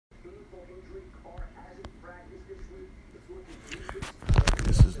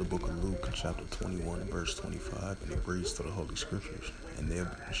chapter 21, verse 25, and it reads to the Holy Scriptures. And there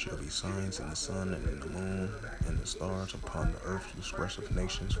shall be signs in the sun and in the moon and the stars upon the earth, disgressive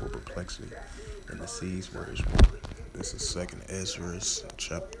nations for perplexity, and the seas where is war. This is 2nd Ezra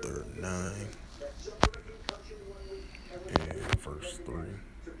chapter 9 and verse 3.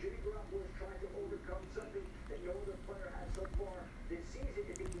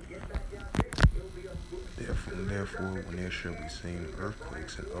 Therefore, when there shall be seen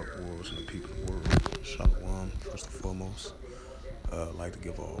earthquakes and uproars in the people's world, Shalom, first and foremost. I'd like to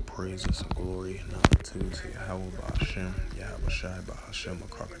give all praises and glory and honor to Yahweh Ba'Hashem, Yahweh Shai Ba'Hashem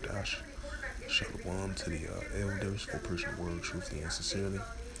Akakadash. Shalom to the elders for preaching the word truthfully and sincerely.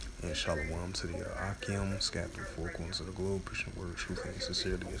 And shalom to the Akim, scattered in the four corners of the globe, preaching the word truthfully and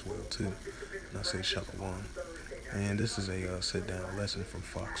sincerely as well too. And I say shalom. And this is a sit-down lesson from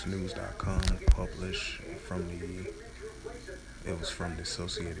FoxNews.com, published from it was from the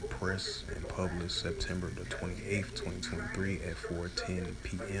Associated Press and published September the 28th, 2023 at 4:10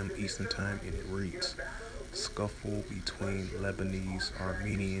 p.m. Eastern Time, and it reads, Scuffle between Lebanese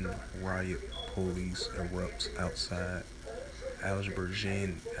Armenian riot police erupts outside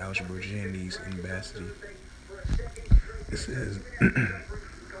Azerbaijani Embassy. It says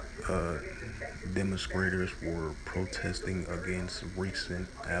demonstrators were protesting against recent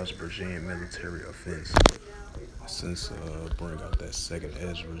Azerbaijan military offense. Since bring out that 2nd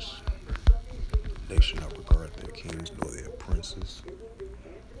Ezra, they should not regard their kings nor their princes.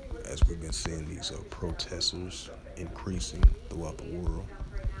 As we've been seeing these protesters increasing throughout the world.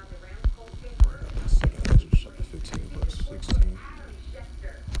 Bring out that 2nd Ezra chapter 15 verse 16.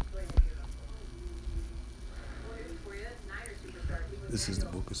 This is the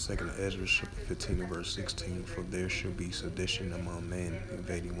book of 2nd Ezra, chapter 15, verse 16. For there shall be sedition among men,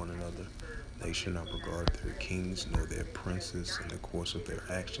 invading one another. They shall not regard their kings nor their princes in the course of their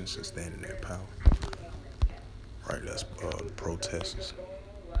actions to stand in their power. Right, that's the protesters.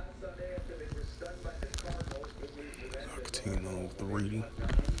 I'll continue on with the reading.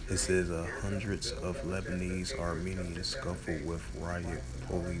 It says hundreds of Lebanese Armenians scuffle with riot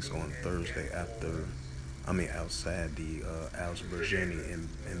police on Thursday outside the Azerbaijani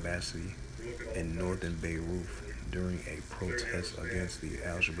Embassy in northern Beirut during a protest against the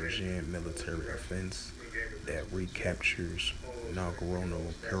Azerbaijan military offense that recaptures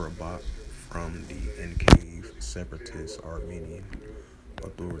Nagorno-Karabakh from the enclave separatist Armenian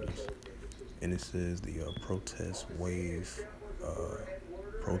authorities. And it says the protesters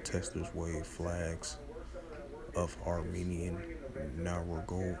wave flags of Armenian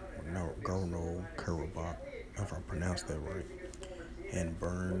Nagorno-Karabakh, if I pronounced that right, and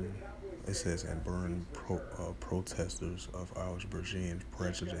burn protesters of Azerbaijan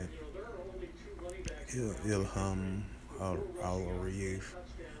President Ilham Aliyev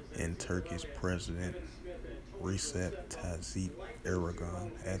and Turkish President Recep Tayyip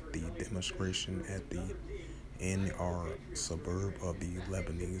Erdogan at the demonstration at the NR suburb of the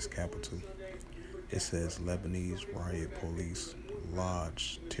Lebanese capital. It says Lebanese riot police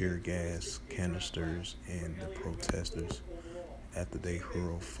lodged tear gas canisters in the protesters after they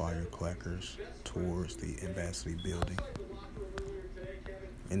hurled firecrackers towards the embassy building.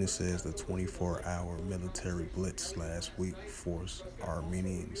 And it says the 24-hour military blitz last week forced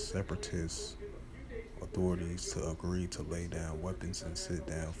Armenian separatist authorities to agree to lay down weapons and sit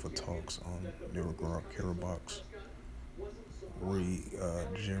down for talks on Nagorno-Karabakh's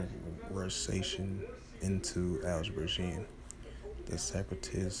regeneration into Azerbaijan. The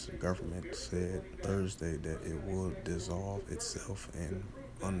separatist government said Thursday that it would dissolve itself and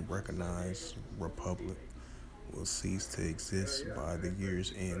unrecognized republic will cease to exist by the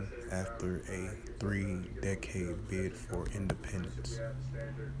year's end after a 3-decade bid for independence.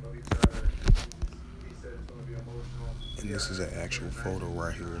 And this is an actual photo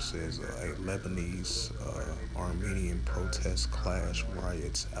right here. It says a Lebanese Armenian protest clash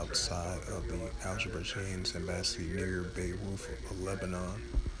riots outside of the Azerbaijan's embassy near Beirut, Lebanon,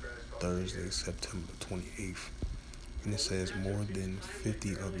 Thursday, September 28th. And it says more than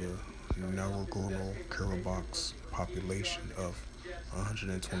 50 of the Nagorno-Karabakh's population of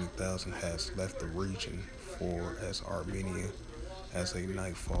 120,000 has left the region for as Armenia as a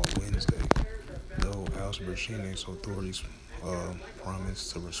nightfall Wednesday. Though Azerbaijani authorities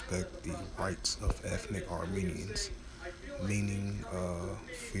promised to respect the rights of ethnic Armenians, meaning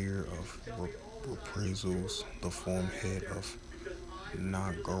fear of reprisals, the former head of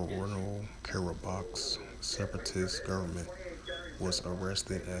Nagorno-Karabakh's separatist government was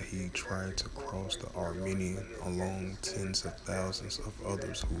arrested as he tried to cross the Armenian along tens of thousands of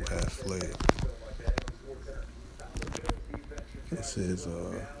others who have fled. It says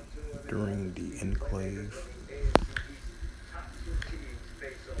during the enclave,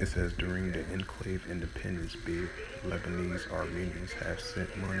 it says during the enclave independence bid, Lebanese Armenians have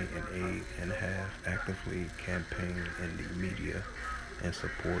sent money and aid and have actively campaigned in the media in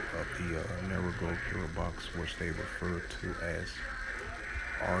support of the Nagorno-Karabakh, which they refer to as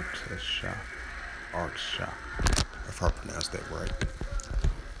Artsakh, if I pronounced that right.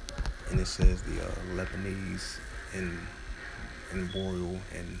 And it says the Lebanese embroiled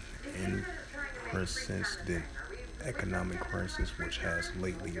and unprecedented economic crisis, which has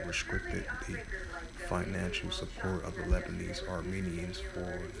lately restricted the financial support of the Lebanese Armenians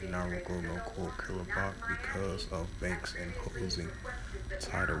for Nagorno-Karabakh because of banks imposing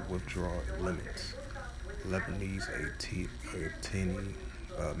tighter withdrawal limits. Lebanese, a tiny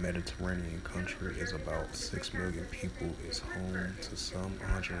Mediterranean country, is about 6 million people, is home to some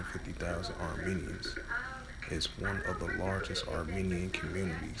 150,000 Armenians. It's one of the largest Armenian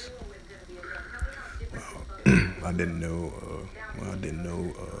communities. I didn't know. I didn't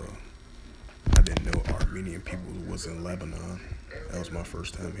know Armenian people was in Lebanon. That was my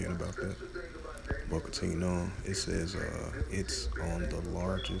first time hearing about that. But continuing on, it says it's on the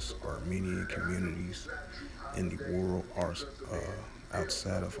largest Armenian communities in the world are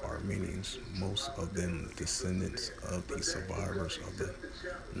outside of Armenians, most of them descendants of the survivors of the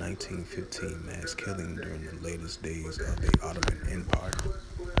 1915 mass killing during the latest days of the Ottoman Empire.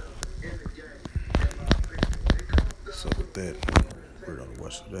 So with that, we're going to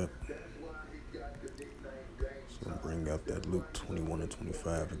watch that. So I'm bring out that Luke 21 and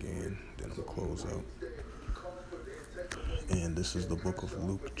 25 again, then I'm going to close out. And this is the book of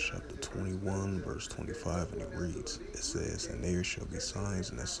Luke, chapter 21, verse 25, and it reads, it says, and there shall be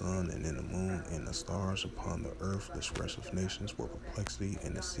signs in the sun, and in the moon, and the stars upon the earth, distress of nations for perplexity,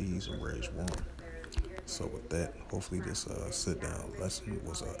 and the seas and rage warm. So with that, hopefully this sit-down lesson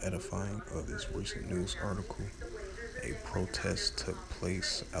was edifying of this recent news article. A protest took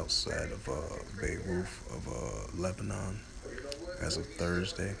place outside of Beirut of Lebanon as of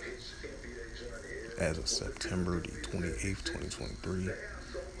Thursday, as of September the 28th, 2023.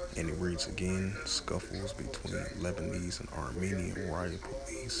 And it reads again, scuffles between Lebanese and Armenian riot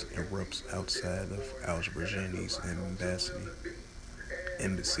police erupts outside of Azerbaijani's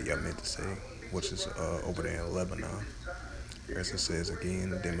embassy, which is over there in Lebanon. As it says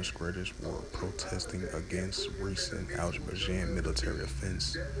again, demonstrators were protesting against recent Azerbaijan military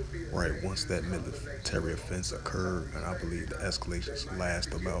offense. Right, once that military offense occurred, and I believe the escalations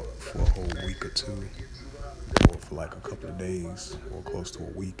last about for a whole week or two, or for like a couple of days, or close to a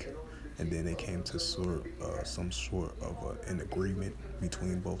week, and then they came to some sort of an agreement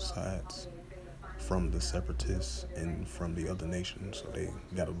between both sides from the separatists and from the other nations. So they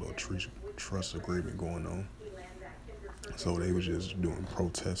got a little trust agreement going on. So they were just doing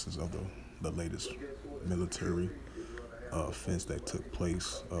protests of the latest military offense that took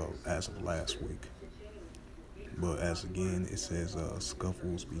place as of last week. But as again, it says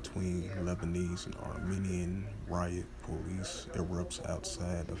scuffles between Lebanese and Armenian riot police erupts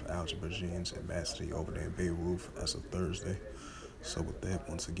outside of Azerbaijan's embassy over there in Beirut as of Thursday. So with that,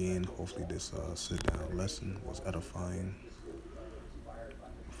 once again, hopefully this sit-down lesson was edifying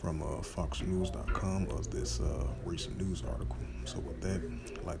from foxnews.com of this recent news article. So with that,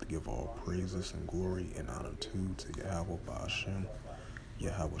 I'd like to give all praises and glory and honor to Yahweh Ba'ashem,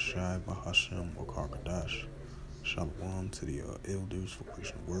 Yahweh Shai Ba'ashem Wakar Shalom to the elders for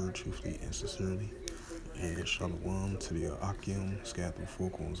preaching the word truthfully and sincerely. And shalom to the Akim scattered through four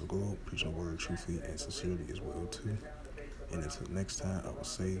corners of the globe, preaching the word truthfully and sincerely as well too. And until next time, I will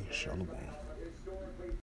say shalom.